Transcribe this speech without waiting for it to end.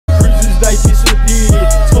they disappear.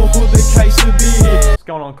 Snorkel the case of beer. What's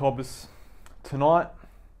going on, cobbers? Tonight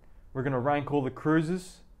we're going to rank all the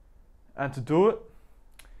cruisers, and to do it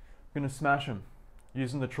we're going to smash them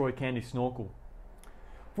using the troycandysnorkel.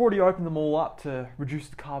 I've already opened them all up to reduce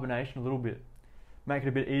the carbonation a little bit, make it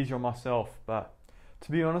a bit easier on myself, but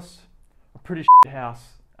to be honest, I'm pretty shit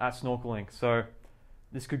house at snorkeling, so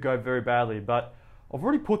this could go very badly. But I've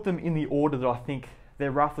already put them in the order that I think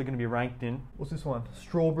they're roughly going to be ranked in. What's this one?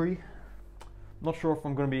 Strawberry. Not sure if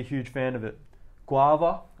I'm going to be a huge fan of it.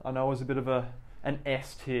 Guava, I know, is a bit of an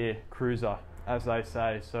S tier cruiser, as they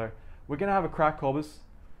say. So we're going to have a crack, cobbers.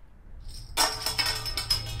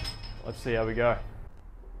 Let's see how we go.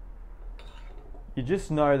 You just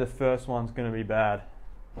know the first one's going to be bad.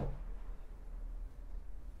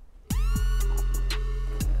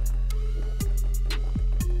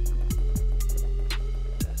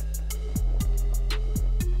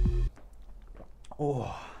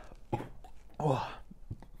 Oh.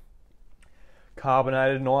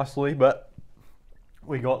 Carbonated nicely, but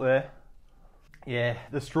we got there. Yeah,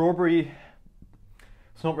 the strawberry,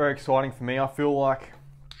 it's not very exciting for me. I feel like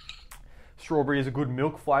strawberry is a good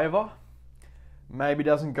milk flavour. Maybe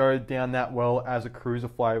doesn't go down that well as a cruiser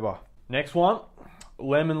flavour. Next one,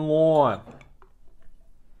 lemon lime.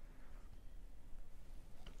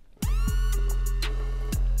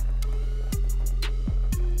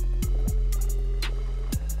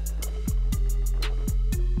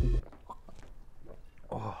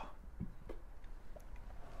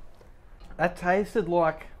 That tasted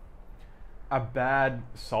like a bad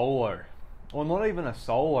solo, or not even a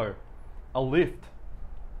solo, a lift.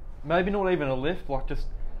 Maybe not even a lift, like just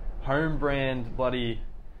home brand bloody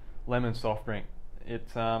lemon soft drink.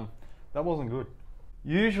 That wasn't good.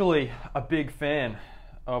 Usually a big fan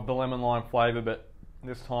of the lemon lime flavour, but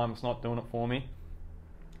this time it's not doing it for me.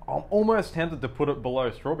 I'm almost tempted to put it below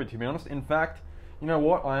strawberry, to be honest. In fact, you know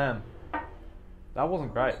what? I am. That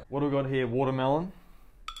wasn't great. What do we got here? Watermelon.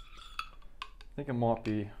 I think it might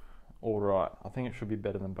be alright. I think it should be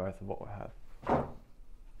better than both of what we have.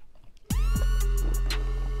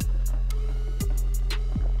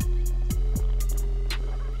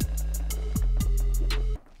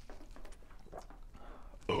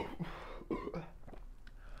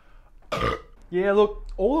 Yeah, look,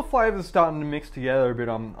 all the flavours are starting to mix together a bit,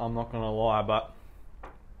 I'm not going to lie, but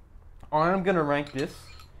I am going to rank this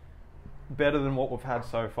better than what we've had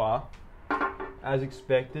so far, as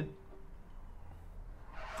expected.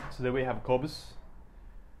 So there we have cobbers.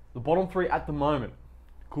 The bottom three at the moment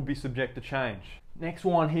could be subject to change. Next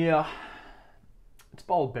one here, it's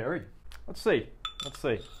bold berry. Let's see.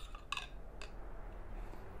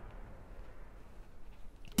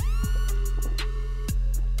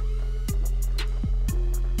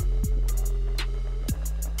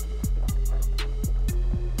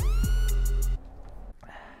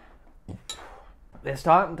 They're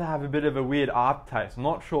starting to have a bit of a weird aftertaste. I'm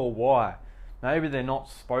not sure why. Maybe they're not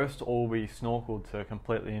supposed to all be snorkeled to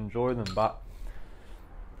completely enjoy them, but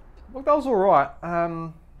look, that was alright.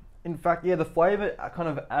 In fact, yeah, the flavour kind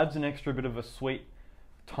of adds an extra bit of a sweet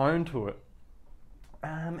tone to it.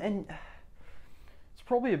 And it's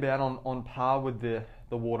probably about on par with the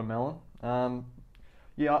watermelon.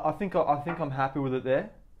 Yeah, I think I'm happy with it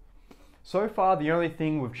there. So far, the only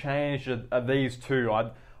thing we've changed are these two.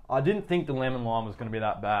 I didn't think the lemon lime was going to be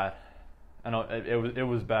that bad, and it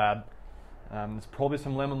was bad. There's probably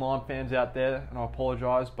some lemon lime fans out there, and I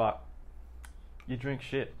apologise, but you drink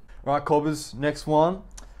shit. Right, cobbers, next one,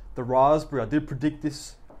 the raspberry. I did predict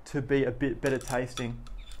this to be a bit better tasting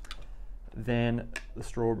than the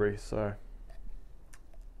strawberry, so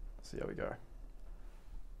let's see how we go.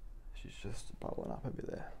 She's just bubbling up a bit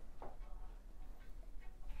there.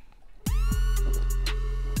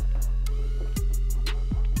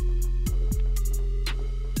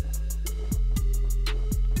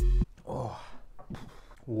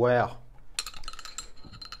 Wow.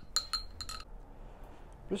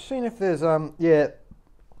 Just seeing if there's yeah,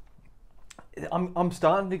 I'm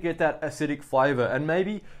starting to get that acidic flavour, and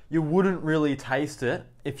maybe you wouldn't really taste it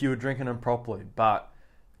if you were drinking them properly, but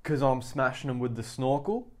because I'm smashing them with the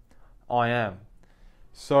snorkel, I am.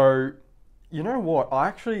 So you know what, I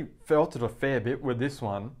actually felt it a fair bit with this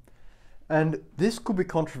one, and this could be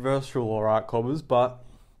controversial, alright cobbers, but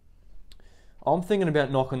I'm thinking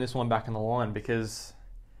about knocking this one back in the line, because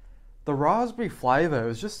the raspberry flavour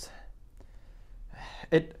was just,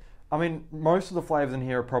 I mean, most of the flavours in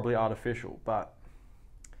here are probably artificial, but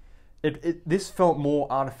this felt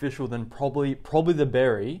more artificial than probably the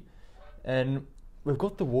berry, and we've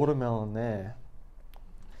got the watermelon there.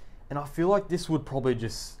 And I feel like this would probably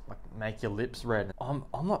just like make your lips red. I'm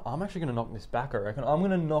actually gonna knock this back, I reckon. I'm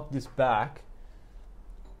gonna knock this back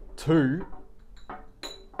to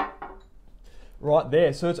right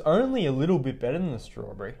there. So it's only a little bit better than the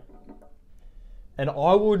strawberry. And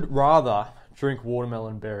I would rather drink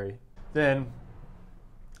watermelon berry than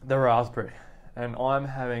the raspberry. And I'm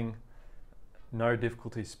having no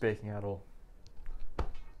difficulty speaking at all.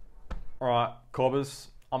 Alright, cobbers.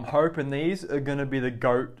 I'm hoping these are going to be the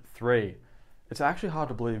GOAT 3. It's actually hard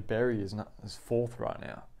to believe berry is 4th right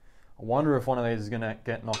now. I wonder if one of these is going to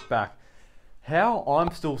get knocked back. How I'm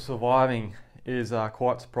still surviving is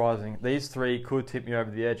quite surprising. These 3 could tip me over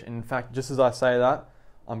the edge. And in fact, just as I say that,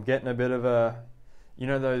 I'm getting a bit of a, you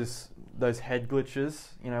know, those head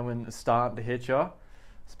glitches, you know, when it's starting to hit you,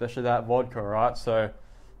 especially that vodka, right? So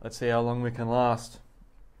let's see how long we can last.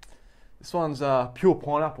 This one's pure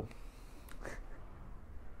pineapple.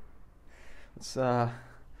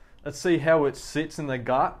 Let's see how it sits in the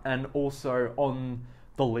gut and also on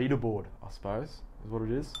the leaderboard, I suppose, is what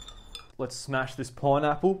it is. Let's smash this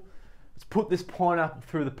pineapple. Let's put this pineapple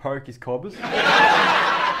through the pokies, cobbers.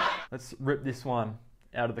 Let's rip this one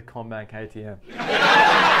out of the Combank ATM.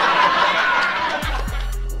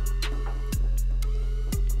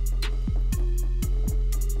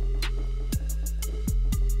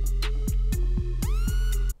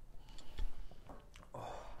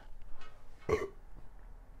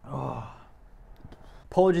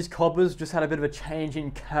 Apologies, cobbers, just had a bit of a change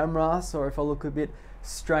in camera. Sorry if I look a bit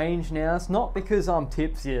strange now. It's not because I'm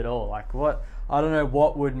tipsy at all. Like what? I don't know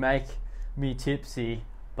what would make me tipsy,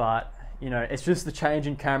 but you know, it's just the change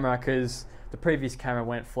in camera because the previous camera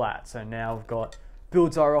went flat. So now I've got Bill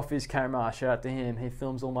Dyer off his camera. Shout out to him. He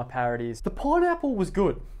films all my parodies. The pineapple was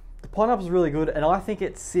good. The pineapple's really good, and I think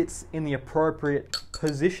it sits in the appropriate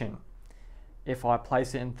position if I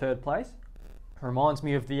place it in 3rd place. It reminds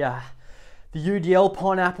me of the UDL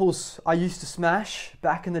pineapples I used to smash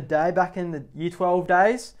back in the day, back in the year 12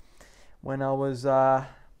 days, when I was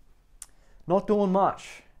not doing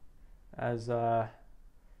much. As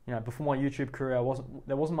you know, before my YouTube career,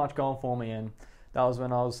 there wasn't much going for me, and that was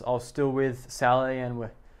when I was still with Sally, and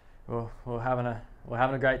we're having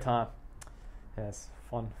a great time. Yes,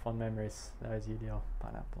 fond memories. Those UDL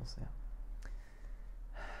pineapples. Yeah.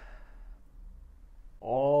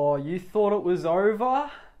 Oh, you thought it was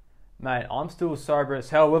over? Mate, I'm still sober as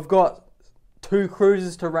hell. We've got 2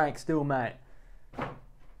 cruises to rank still, mate.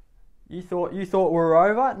 You thought we were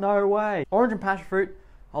over? No way. Orange and passion fruit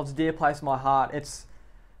holds a dear place in my heart. It's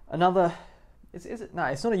another. No,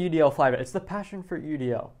 it's not a UDL flavour. It's the passion fruit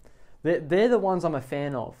UDL. They're the ones I'm a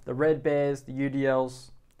fan of. The red bears, the UDLs.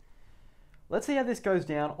 Let's see how this goes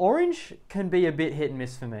down. Orange can be a bit hit and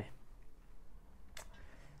miss for me.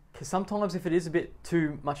 Because sometimes if it is a bit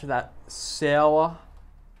too much of that sour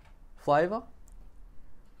flavour,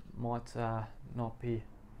 might not be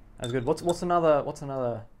as good. What's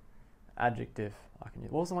another adjective I can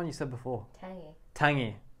use? What was the one you said before? Tangy.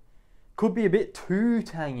 Tangy. Could be a bit too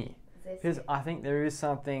tangy. Because I think there is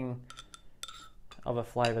something of a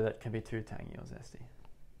flavour that can be too tangy or zesty.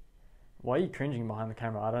 Why are you cringing behind the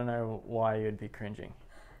camera? I don't know why you'd be cringing.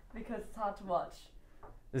 Because it's hard to watch.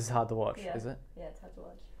 This is hard to watch, Yeah. is it? Yeah, it's hard to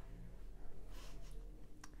watch.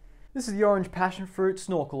 This is the orange passion fruit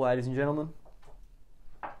snorkel, ladies and gentlemen.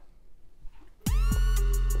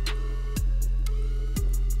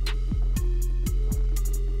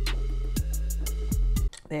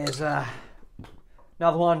 There's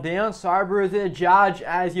another one down. Sober as a judge,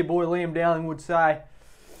 as your boy Liam Dowling would say.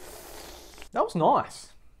 That was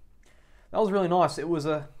nice. That was really nice. It was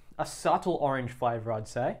a subtle orange flavour, I'd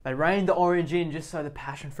say. They reined the orange in just so the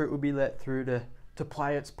passion fruit would be let through to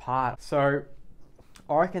play its part. So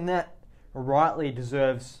I reckon that rightly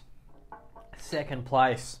deserves 2nd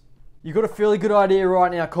place. You've got a fairly good idea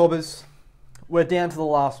right now, cobbers. We're down to the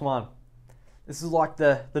last one. This is like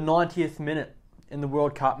the 90th minute in the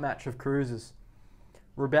World Cup match of cruises.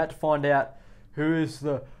 We're about to find out who is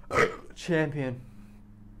the champion.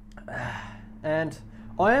 And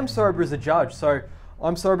I am sober as a judge, so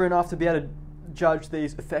I'm sober enough to be able to judge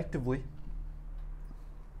these effectively.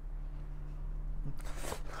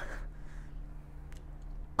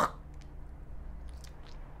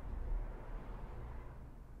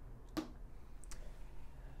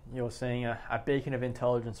 You're seeing a beacon of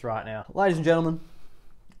intelligence right now. Ladies and gentlemen,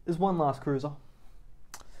 there's one last cruiser.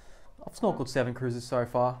 I've snorkeled 7 cruises so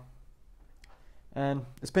far, and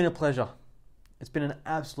it's been a pleasure. It's been an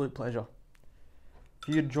absolute pleasure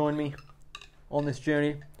for you to join me on this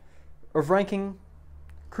journey of ranking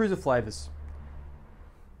cruiser flavours.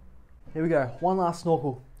 Here we go, one last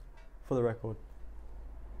snorkel for the record.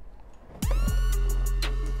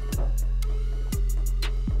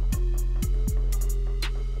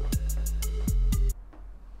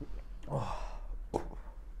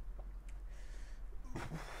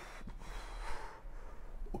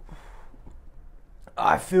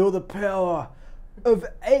 I feel the power of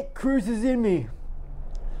 8 cruisers in me.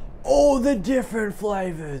 All the different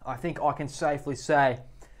flavours. I think I can safely say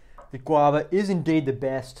the guava is indeed the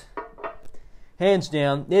best. Hands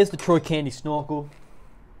down. There's the troycandysnorkel.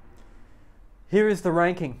 Here is the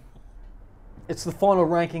ranking. It's the final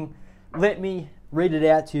ranking. Let me read it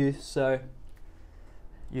out to you so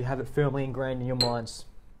you have it firmly ingrained in your minds.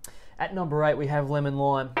 At number 8 we have lemon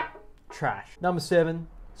lime. Trash. Number 7,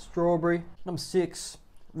 strawberry. Number 6,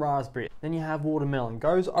 raspberry. Then you have watermelon.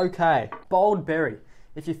 Goes okay. Bold berry.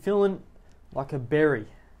 If you're feeling like a berry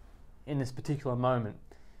in this particular moment,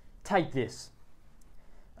 take this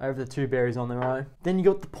over the 2 berries on their own. Then you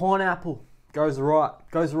got the pineapple. Goes right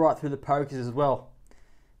through the pokers as well.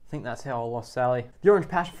 I think that's how I lost Sally. The orange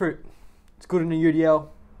passion fruit. It's good in a UDL.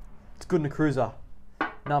 It's good in a cruiser.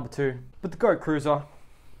 Number 2. But the goat cruiser,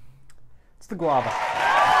 it's the guava.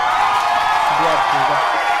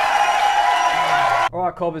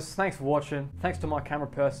 Alright, Cobbers, thanks for watching. Thanks to my camera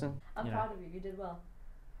person. I'm proud of you. You did well.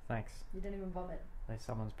 Thanks. You didn't even vomit. At least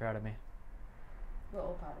someone's proud of me. We're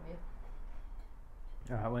all proud of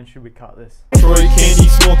you. Alright, when should we cut this?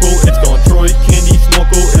 Troycandysnorkel, it's gone.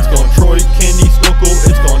 Troycandysnorkel, it's gone. Troycandysnorkel,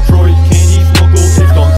 it's gone.